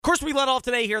course, we led off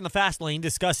today here in the Fast Lane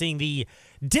discussing the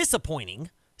disappointing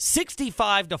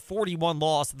 65-41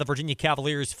 loss that the Virginia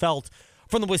Cavaliers felt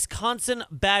from the Wisconsin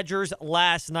Badgers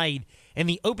last night in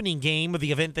the opening game of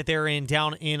the event that they're in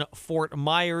down in Fort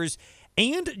Myers.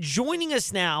 And joining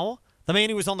us now, the man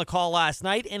who was on the call last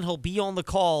night, and he'll be on the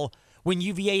call when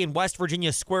UVA and West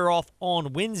Virginia square off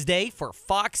on Wednesday for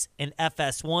Fox and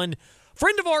FS1.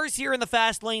 Friend of ours here in the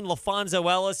Fast Lane, LaPhonso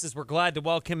Ellis, as we're glad to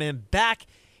welcome him back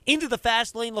into the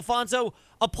Fast Lane. LaPhonso,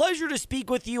 a pleasure to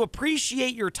speak with you.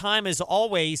 Appreciate your time as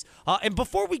always. And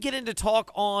before we get into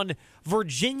talk on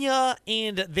Virginia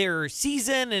and their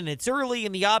season, and it's early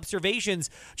in the observations,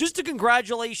 just a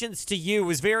congratulations to you.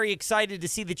 Was very excited to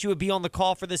see that you would be on the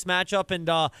call for this matchup. And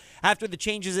after the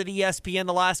changes at ESPN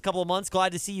the last couple of months,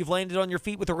 glad to see you've landed on your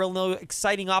feet with a real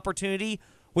exciting opportunity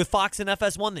with Fox and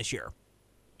FS1 this year.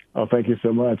 Oh, thank you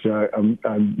so much.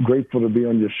 I'm grateful to be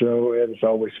on your show, Ed. It's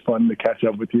always fun to catch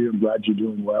up with you. I'm glad you're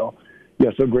doing well.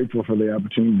 Yeah, so grateful for the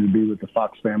opportunity to be with the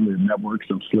Fox family of networks.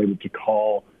 I'm slated to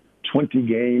call 20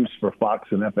 games for Fox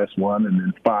and FS1 and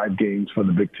then 5 games for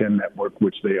the Big Ten network,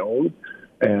 which they own,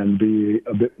 and be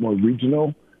a bit more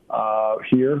regional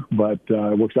here. But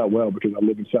it works out well because I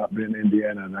live in South Bend,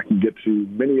 Indiana, and I can get to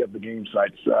many of the game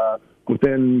sites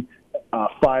within a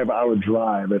 5-hour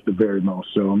drive at the very most.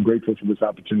 So I'm grateful for this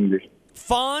opportunity.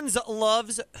 Fonz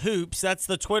Loves Hoops. That's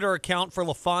the Twitter account for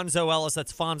LaPhonso Ellis.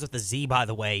 That's Fonz with a Z, by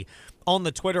the way. On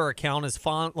the Twitter account is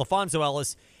LaPhonso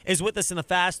Ellis is with us in the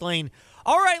Fast Lane.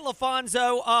 All right,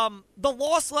 LaPhonso, the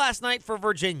loss last night for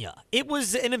Virginia, it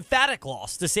was an emphatic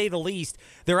loss, to say the least.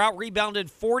 They're out-rebounded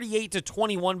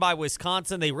 48-21 by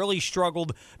Wisconsin. They really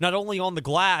struggled not only on the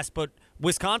glass, but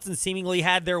Wisconsin seemingly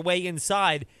had their way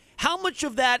inside. How much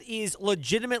of that is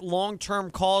legitimate long-term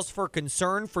cause for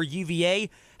concern for UVA?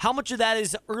 How much of that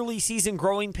is early season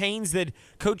growing pains that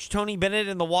Coach Tony Bennett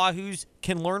and the Wahoos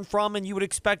can learn from and you would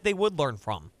expect they would learn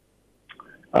from?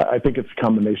 I think it's a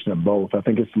combination of both. I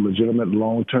think it's a legitimate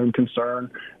long-term concern,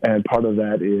 and part of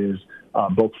that is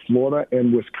both Florida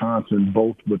and Wisconsin,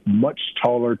 both with much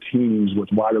taller teams with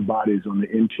wider bodies on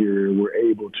the interior, were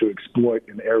able to exploit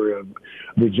an area of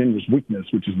Virginia's weakness,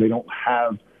 which is they don't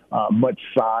have much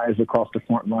size across the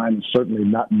front line and certainly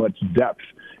not much depth.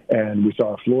 And we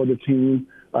saw a Florida team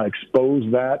expose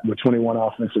that with 21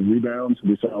 offensive rebounds.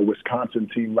 We saw a Wisconsin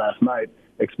team last night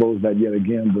expose that yet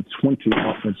again with 20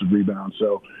 offensive rebounds.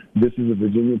 So this is a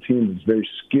Virginia team that's very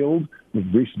skilled, with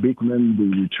Reese Beekman,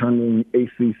 the returning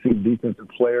ACC Defensive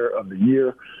Player of the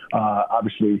Year.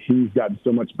 Obviously, he's gotten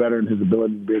so much better in his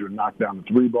ability to be able to knock down the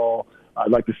three ball.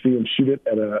 I'd like to see him shoot it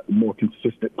at a more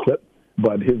consistent clip,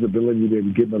 but his ability to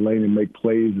get in the lane and make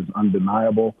plays is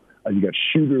undeniable. You got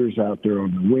shooters out there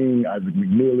on the wing. Isaac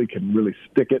McNeely can really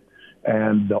stick it.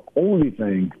 And the only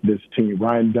thing this team,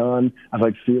 Ryan Dunn, I'd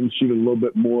like to see him shoot a little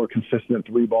bit more consistent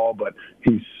three ball, but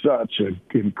he's such an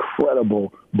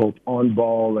incredible both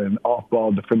on-ball and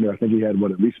off-ball defender. I think he had,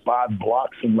 at least 5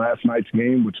 blocks in last night's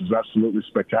game, which was absolutely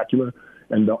spectacular.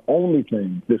 And the only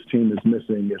thing this team is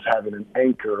missing is having an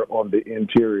anchor on the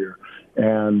interior.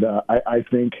 And I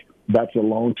think that's a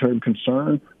long-term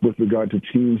concern with regard to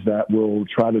teams that will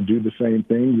try to do the same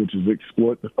thing, which is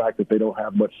exploit the fact that they don't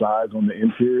have much size on the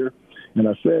interior. And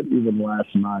I said even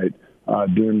last night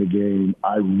during the game,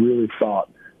 I really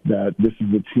thought that this is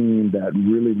a team that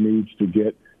really needs to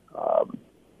get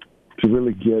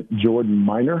Jordan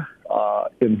Minor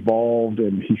involved.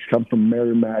 And he's come from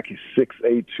Merrimack. He's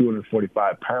 6'8",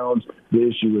 245 pounds. The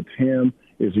issue with him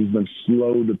is he's been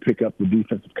slow to pick up the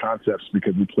defensive concepts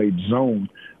because he played zone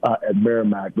at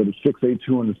Merrimack. But at 6'8",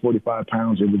 245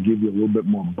 pounds, it would give you a little bit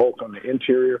more bulk on the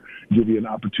interior, give you an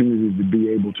opportunity to be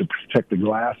able to protect the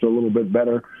glass a little bit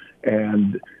better.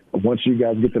 And once you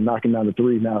guys get to knocking down the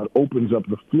three, now it opens up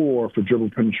the floor for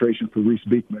dribble penetration for Reese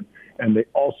Beekman. And they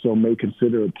also may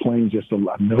consider playing just a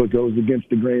lot. I know it goes against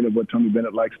the grain of what Tony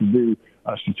Bennett likes to do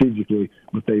strategically,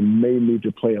 but they may need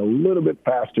to play a little bit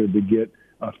faster to get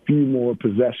a few more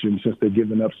possessions since they've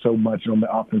given up so much on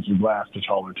the offensive glass to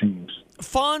taller teams.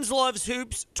 Fonz Loves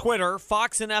Hoops, Twitter,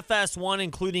 Fox and FS1,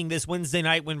 including this Wednesday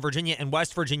night when Virginia and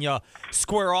West Virginia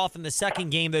square off in the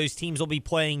second game those teams will be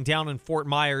playing down in Fort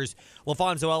Myers.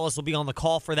 LaPhonso Ellis will be on the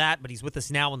call for that, but he's with us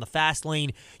now in the Fast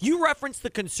Lane. You referenced the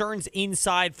concerns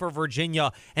inside for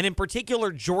Virginia, and in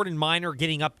particular Jordan Minor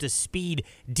getting up to speed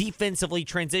defensively,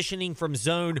 transitioning from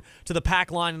zone to the pack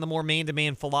line and the more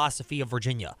man-to-man philosophy of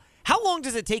Virginia. How long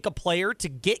does it take a player to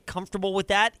get comfortable with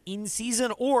that in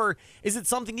season, or is it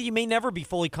something that you may never be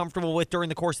fully comfortable with during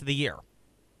the course of the year?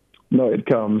 No, it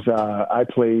comes. I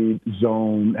played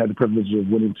zone, had the privilege of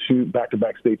winning 2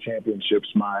 back-to-back state championships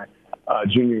my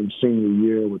junior and senior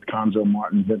year with Conzo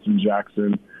Martin, Vincent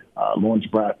Jackson, Lawrence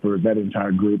Bradford, that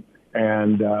entire group.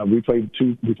 And we played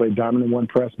diamond and one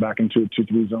press back into a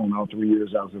 2-3 zone all 3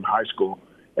 years I was in high school.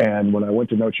 And when I went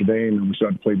to Notre Dame and we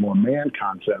started to play more man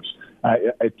concepts,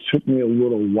 it took me a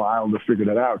little while to figure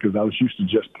that out because I was used to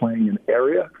just playing an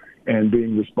area and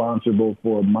being responsible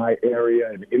for my area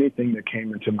and anything that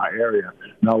came into my area.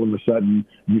 And all of a sudden,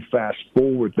 you fast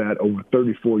forward that over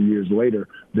 34 years later,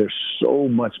 there's so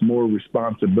much more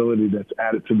responsibility that's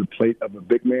added to the plate of a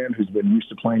big man who's been used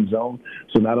to playing zone.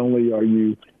 So not only are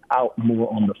you out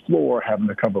more on the floor, having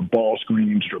to cover ball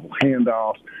screens, dribble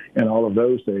handoffs, and all of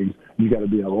those things, you got to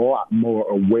be a lot more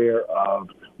aware of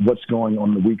what's going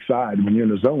on the weak side. When you're in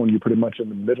the zone, you're pretty much in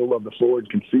the middle of the floor and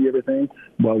can see everything.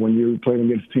 But when you're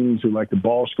playing against teams who like the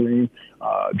ball screen,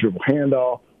 dribble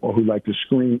handoff, or who like to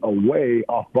screen away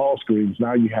off ball screens,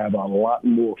 now you have a lot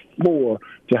more floor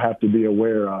to have to be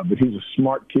aware of. But he's a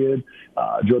smart kid.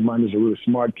 Jordan Miner's a really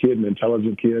smart kid, an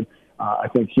intelligent kid. I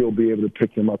think he'll be able to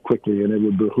pick them up quickly, and it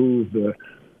would behoove the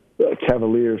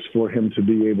Cavaliers for him to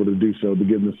be able to do so, to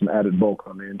give them some added bulk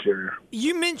on the interior.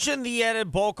 You mentioned the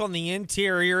added bulk on the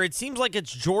interior. It seems like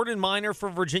it's Jordan Miner for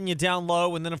Virginia down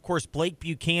low, and then, of course, Blake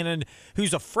Buchanan,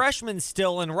 who's a freshman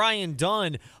still, and Ryan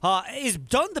Dunn. Is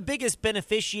Dunn the biggest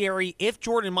beneficiary if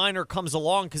Jordan Miner comes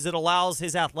along because it allows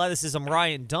his athleticism,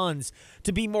 Ryan Dunn's,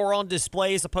 to be more on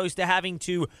display as opposed to having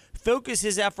to focus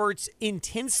his efforts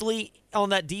intensely on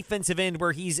that defensive end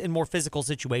where he's in more physical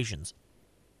situations?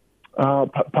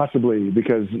 Possibly,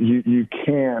 because you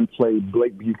can play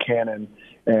Blake Buchanan,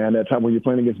 and at time when you're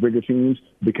playing against bigger teams,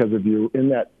 because if you're in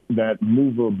that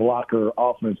mover blocker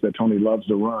offense that Tony loves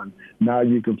to run, now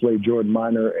you can play Jordan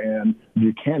Miner and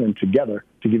Buchanan together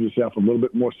to give yourself a little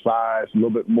bit more size, a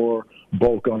little bit more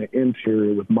bulk on the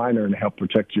interior with Miner and help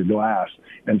protect your glass.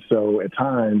 And so at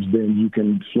times, then you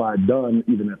can slide Dunn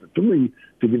even at the 3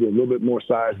 to give you a little bit more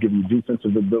size, give you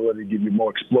defensive ability, give you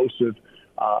more explosive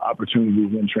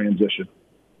opportunities in transition.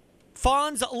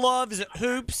 Fonz loves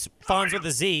hoops. Fonz with a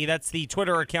Z. That's the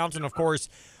Twitter account. And, of course,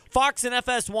 Fox and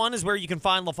FS1 is where you can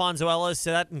find LaPhonso Ellis.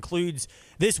 So that includes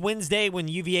this Wednesday when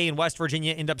UVA and West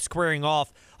Virginia end up squaring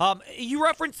off. You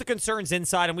referenced the concerns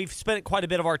inside, and we've spent quite a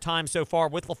bit of our time so far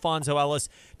with LaPhonso Ellis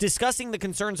discussing the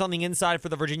concerns on the inside for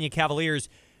the Virginia Cavaliers.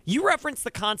 You referenced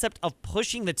the concept of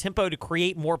pushing the tempo to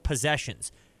create more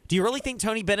possessions. Do you really think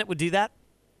Tony Bennett would do that?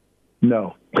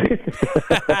 No,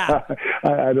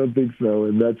 I don't think so,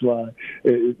 and that's why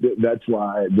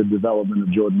the development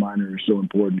of Jordan Miner is so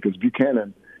important, because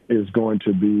Buchanan is going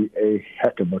to be a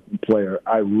heck of a player.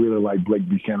 I really like Blake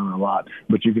Buchanan a lot,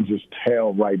 but you can just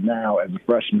tell right now as a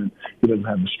freshman he doesn't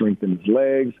have the strength in his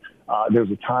legs.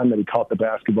 There's a time that he caught the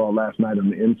basketball last night on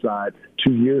the inside.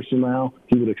 2 years from now,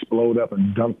 he would explode up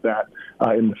and dunk that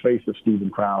in the face of Stephen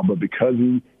Crowell. But because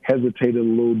he hesitated a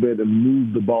little bit and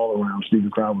moved the ball around, Stephen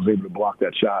Crowell was able to block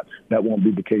that shot. That won't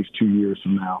be the case 2 years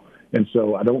from now. And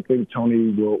so I don't think Tony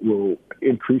will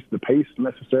increase the pace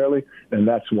necessarily, and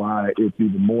that's why it's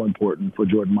even more important for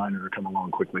Jordan Miner to come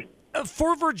along quickly.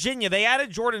 For Virginia, they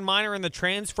added Jordan Miner in the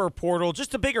transfer portal.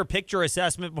 Just a bigger picture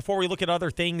assessment before we look at other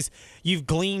things you've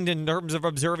gleaned in terms of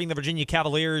observing the Virginia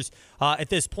Cavaliers at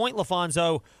this point,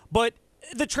 LaPhonso. But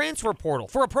the transfer portal,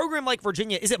 for a program like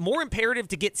Virginia, is it more imperative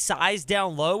to get size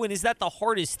down low? And is that the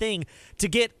hardest thing, to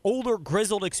get older,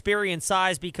 grizzled, experienced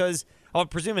size? Because I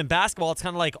would presume in basketball, it's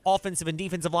kind of like offensive and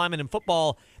defensive linemen in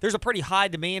football. There's a pretty high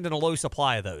demand and a low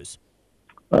supply of those.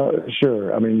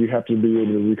 Sure. I mean, you have to be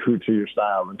able to recruit to your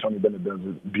style, and Tony Bennett does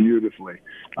it beautifully.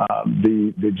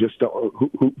 They just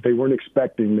don't. They weren't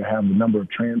expecting to have the number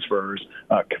of transfers.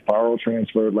 Cafaro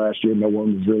transferred last year. No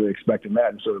one was really expecting that,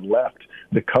 and so it left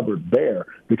the cupboard bare,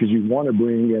 because you want to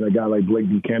bring in a guy like Blake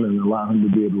Buchanan and allow him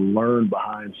to be able to learn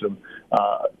behind some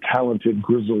talented,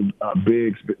 grizzled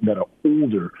bigs that are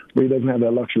older, but he doesn't have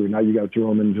that luxury. Now you got to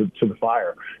throw him into the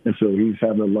fire, and so he's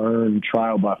having to learn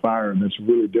trial by fire, and it's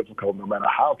really difficult no matter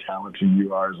how talented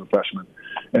you are as a freshman.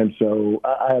 And so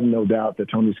I have no doubt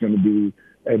that Tony's going to be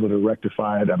able to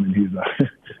rectify it. I mean,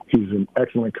 he's an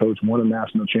excellent coach, won a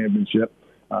national championship,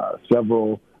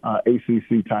 several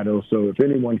ACC titles. So if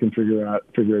anyone can figure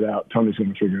it out, Tony's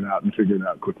going to figure it out, and figure it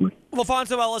out quickly.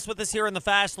 LaPhonso Ellis with us here in the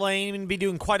Fast Lane. He's going to be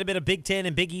doing quite a bit of Big Ten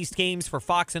and Big East games for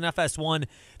Fox and FS1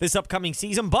 this upcoming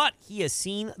season, but he has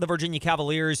seen the Virginia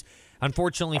Cavaliers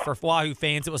unfortunately for Wahoo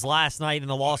fans, it was last night in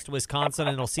the loss to Wisconsin,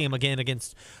 and we'll see them again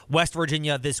against West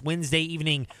Virginia this Wednesday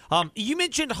evening. You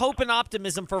mentioned hope and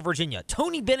optimism for Virginia.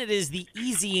 Tony Bennett is the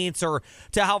easy answer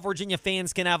to how Virginia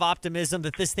fans can have optimism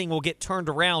that this thing will get turned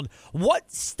around. What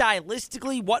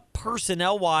stylistically, what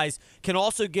personnel-wise can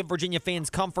also give Virginia fans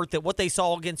comfort that what they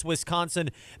saw against Wisconsin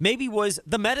maybe was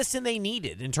the medicine they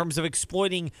needed in terms of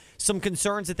exploiting some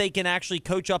concerns that they can actually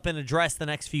coach up and address the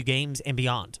next few games and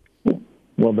beyond?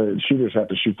 Well, the shooters have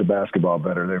to shoot the basketball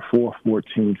better. They're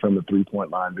 4-14 from the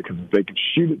three-point line because if they can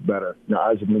shoot it better. Now,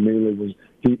 Isaac Mamili was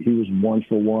 1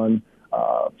 for 1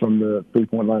 from the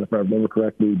three-point line, if I remember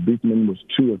correctly. Beekman was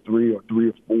 2 of 3 or 3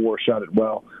 of 4, shot it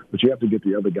well. But you have to get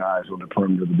the other guys on the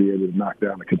perimeter to be able to knock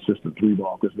down a consistent three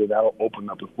ball because that'll open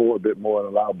up the floor a bit more and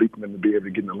allow Beekman to be able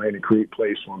to get in the lane and create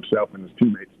plays for himself and his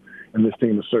teammates. And this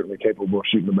team is certainly capable of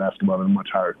shooting the basketball at a much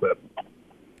higher clip.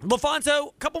 LaPhonso,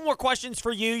 a couple more questions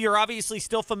for you. You're obviously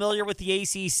still familiar with the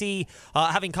ACC,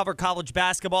 having covered college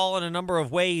basketball in a number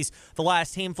of ways the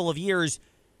last handful of years.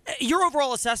 Your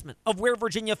overall assessment of where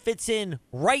Virginia fits in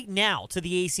right now to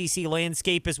the ACC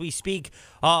landscape as we speak,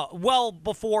 well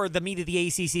before the meat of the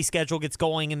ACC schedule gets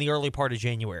going in the early part of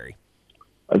January?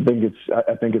 I think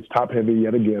it's top heavy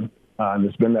yet again, and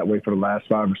it's been that way for the last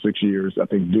 5 or 6 years. I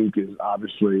think Duke is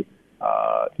obviously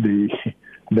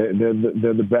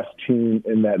they're the best team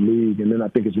in that league, and then I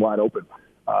think it's wide open.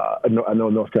 I know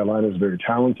North Carolina is very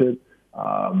talented.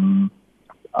 I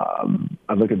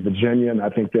look at Virginia, and I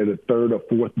think they're the third or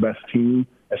fourth best team,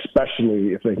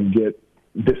 especially if they can get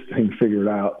this thing figured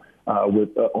out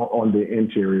on the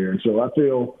interior. And so I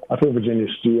feel Virginia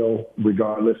still,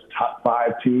 regardless, top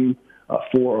 5 team, 4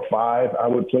 or 5, I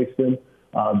would place them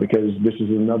because this is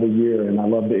another year, and I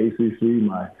love the ACC.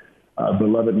 My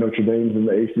beloved Notre Dame's in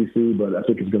the ACC, but I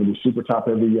think it's going to be super top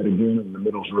heavy yet again, and the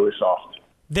middle's really soft.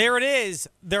 There it is.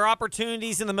 There are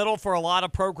opportunities in the middle for a lot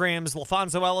of programs.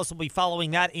 LaPhonso Ellis will be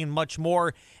following that and much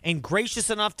more, and gracious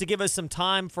enough to give us some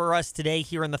time for us today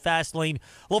here in the Fast Lane.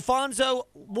 LaPhonso,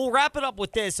 we'll wrap it up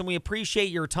with this, and we appreciate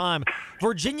your time.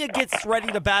 Virginia gets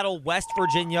ready to battle West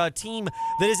Virginia, a team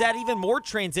that is at even more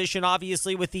transition,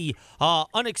 obviously, with the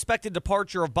unexpected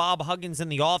departure of Bob Huggins in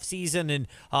the offseason and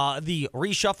the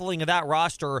reshuffling of that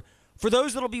roster. For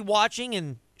those that will be watching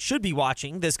and should be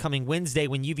watching this coming Wednesday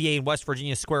when UVA and West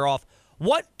Virginia square off,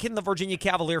 what can the Virginia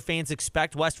Cavalier fans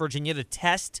expect West Virginia to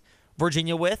test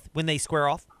Virginia with when they square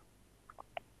off?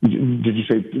 Did you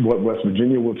say what West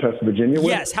Virginia will test Virginia with?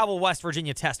 Yes. How will West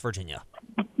Virginia test Virginia?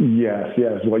 Yes.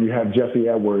 Well, you have Jesse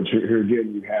Edwards. Here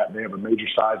again, they have a major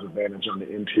size advantage on the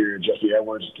interior. Jesse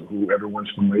Edwards, who everyone's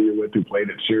familiar with, who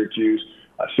played at Syracuse,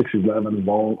 6'11",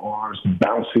 long arms,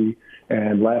 bouncy.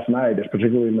 And last night,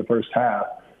 particularly in the first half,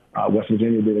 West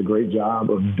Virginia did a great job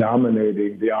of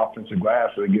dominating the offensive glass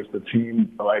against a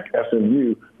team like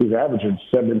SMU, who's averaging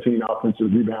 17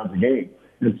 offensive rebounds a game.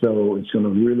 And so it's going to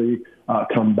really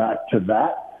come back to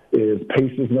that.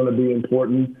 Pace is going to be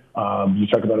important. You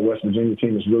talk about a West Virginia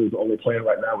team that's really only playing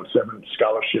right now with 7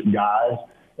 scholarship guys.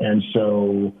 And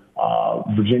so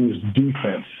Virginia's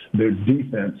defense, their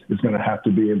defense is going to have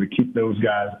to be able to keep those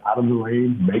guys out of the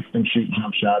lane, make them shoot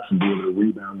jump shots, and be able to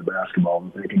rebound the basketball.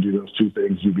 If they can do those two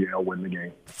things, UVA will win the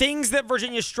game. Things that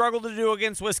Virginia struggled to do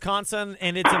against Wisconsin,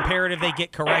 and it's imperative they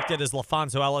get corrected, as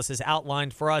LaPhonso Ellis has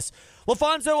outlined for us.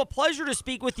 LaPhonso, a pleasure to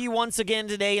speak with you once again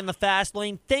today in the Fast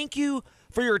Lane. Thank you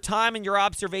for your time and your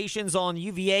observations on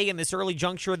UVA in this early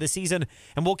juncture of the season.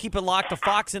 And we'll keep it locked to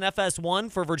Fox and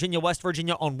FS1 for Virginia, West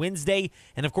Virginia on Wednesday.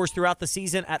 And, of course, throughout the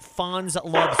season at Fonz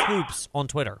Loves Hoops on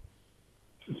Twitter.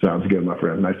 Sounds good, my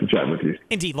friend. Nice to chat with you.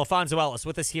 Indeed. LaPhonso Ellis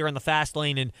with us here in the Fast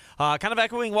Lane. And kind of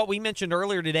echoing what we mentioned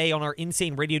earlier today on our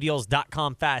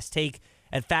InsaneRadioDeals.com Fast Take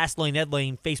at Fast Lane, Ed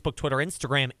Lane, Facebook, Twitter,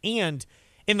 Instagram, and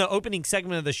in the opening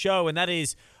segment of the show, and that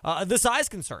is the size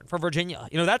concern for Virginia.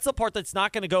 You know, that's the part that's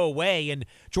not going to go away, and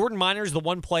Jordan Minor's the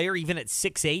one player, even at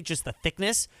 6'8", just the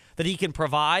thickness that he can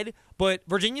provide, but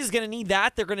Virginia's going to need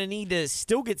that. They're going to need to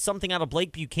still get something out of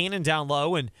Blake Buchanan down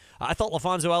low, and I thought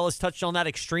LaPhonso Ellis touched on that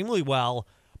extremely well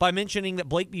by mentioning that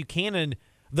Blake Buchanan,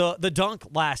 the dunk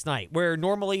last night, where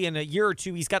normally in a year or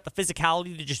two he's got the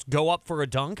physicality to just go up for a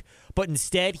dunk, but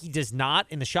instead he does not,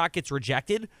 and the shot gets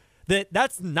rejected.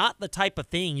 That's not the type of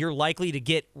thing you're likely to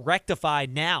get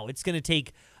rectified now. It's going to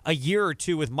take a year or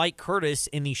two with Mike Curtis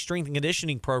in the strength and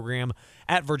conditioning program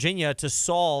at Virginia to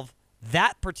solve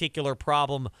that particular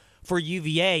problem for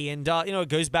UVA. And, it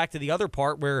goes back to the other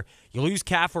part where you lose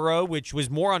Caffaro, which was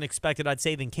more unexpected, I'd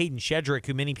say, than Caden Shedrick,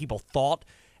 who many people thought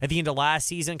at the end of last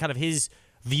season, kind of his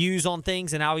views on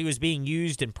things and how he was being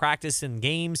used in practice and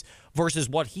games versus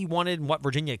what he wanted and what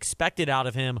Virginia expected out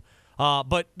of him.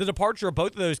 But the departure of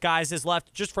both of those guys has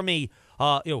left, just from a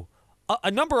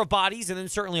a number of bodies and then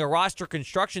certainly a roster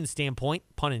construction standpoint,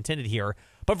 pun intended here,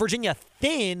 but Virginia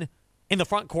thin in the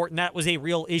front court, and that was a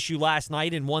real issue last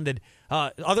night and one that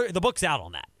the book's out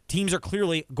on that. Teams are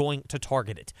clearly going to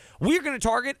target it. We're going to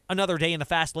target another day in the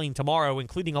fast lane tomorrow,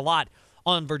 including a lot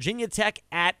on Virginia Tech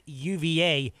at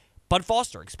UVA. Bud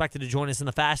Foster expected to join us in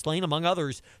the fast lane, among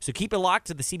others, so keep it locked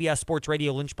to the CBS Sports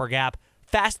Radio Lynchburg app,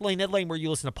 Fast Lane Ed Lane, where you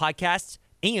listen to podcasts,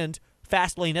 and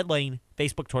Fast Lane Ed Lane,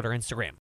 Facebook, Twitter, Instagram.